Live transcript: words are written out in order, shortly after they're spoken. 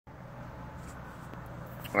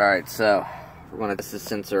Alright, so we're going to test this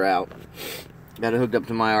sensor out. Got it hooked up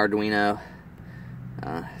to my Arduino.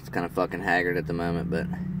 It's kind of fucking haggard at the moment, but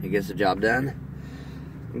it gets the job done.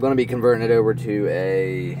 I'm going to be converting it over to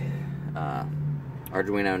a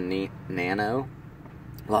Arduino Nano.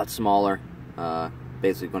 A lot smaller.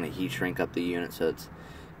 Basically going to heat shrink up the unit so it's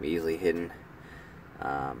easily hidden.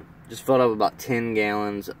 Just filled up about 10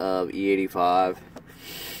 gallons of E85.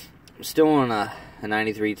 I'm still on a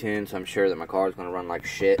 93 tune, so I'm sure that my car is going to run like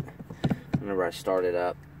shit whenever I start it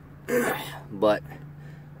up. But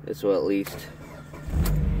this will at least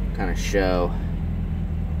kind of show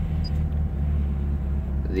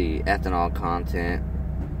the ethanol content.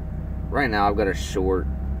 Right now I've got a short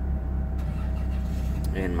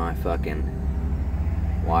in my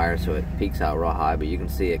fucking wire, so it peaks out real high, but you can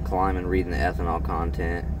see it climbing, reading the ethanol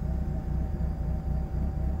content.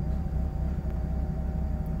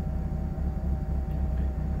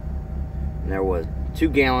 And there was 2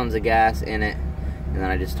 gallons of gas in it, and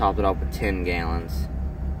then I just topped it off with 10 gallons.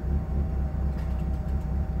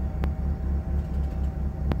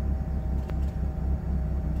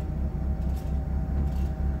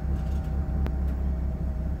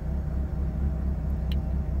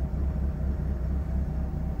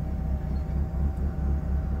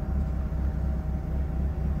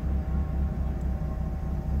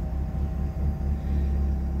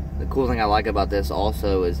 The cool thing I like about this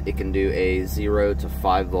also is it can do a 0 to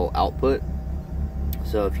 5 volt output.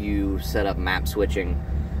 So if you set up map switching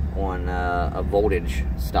on a voltage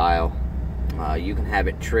style, you can have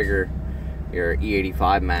it trigger your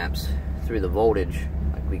E85 maps through the voltage,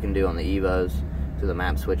 like we can do on the Evos, through the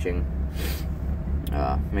map switching.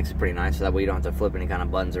 Makes it pretty nice, so that way you don't have to flip any kind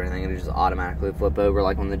of buttons or anything. It'll just automatically flip over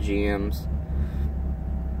like on the GMs.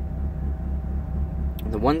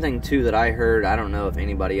 The one thing too that I heard, I don't know if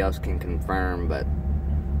anybody else can confirm, but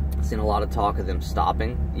I've seen a lot of talk of them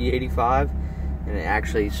stopping E85 and it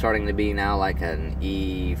actually starting to be now like an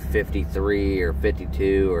E53 or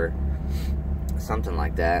 52 or something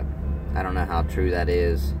like that. I don't know how true that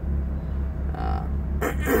is,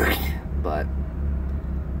 but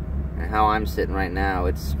how I'm sitting right now,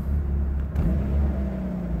 it's,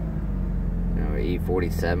 you know,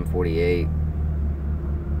 E47, 48,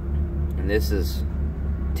 and this is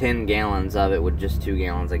 10 gallons of it with just 2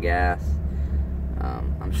 gallons of gas.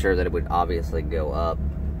 I'm sure that it would obviously go up,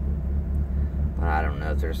 but I don't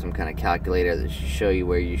know if there's some kind of calculator that should show you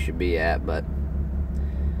where you should be at, but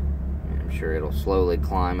I'm sure it'll slowly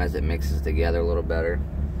climb as it mixes together a little better.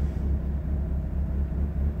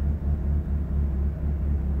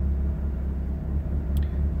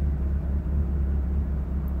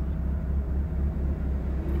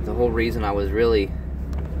 The whole reason I was really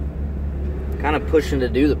kind of pushing to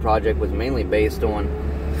do the project was mainly based on,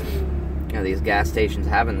 you know, these gas stations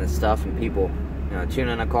having this stuff and people, you know,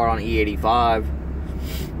 tuning a car on E85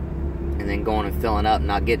 and then going and filling up and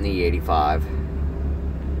not getting the E85.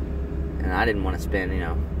 And I didn't want to spend, you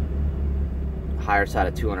know, higher side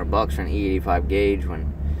of $200 for an E85 gauge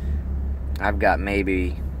when I've got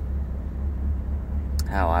maybe,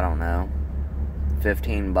 oh, I don't know,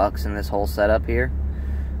 $15 in this whole setup here.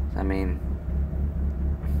 I mean,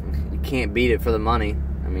 can't beat it for the money.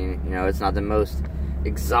 I mean, you know, it's not the most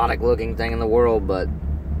exotic looking thing in the world, but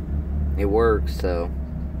it works, so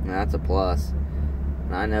that's a plus.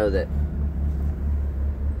 And I know that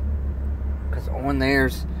because on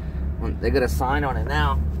theirs, when they got a sign on it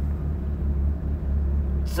now,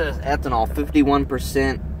 it says ethanol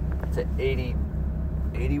 51% to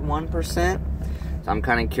 81%. So I'm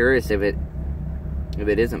kind of curious if it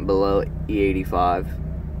isn't below E85.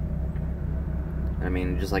 I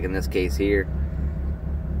mean, just like in this case here,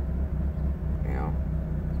 you know,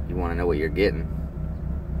 you want to know what you're getting.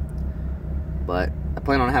 But I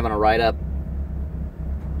plan on having a write-up.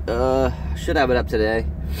 Should have it up today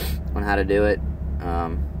on how to do it.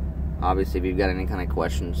 Obviously, if you've got any kind of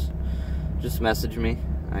questions, just message me.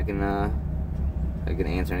 I can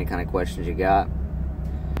answer any kind of questions you got.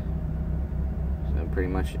 So pretty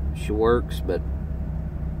much she works, but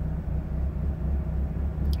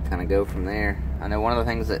kind of go from there. I know one of the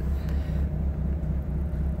things that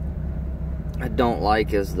I don't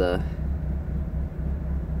like is the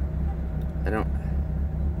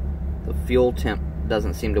fuel temp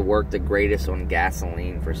doesn't seem to work the greatest on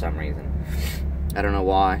gasoline for some reason. I don't know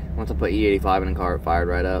why. Once I put E85 in a car, it fired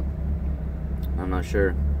right up. I'm not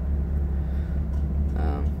sure.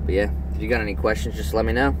 But yeah, if you got any questions, just let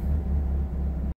me know.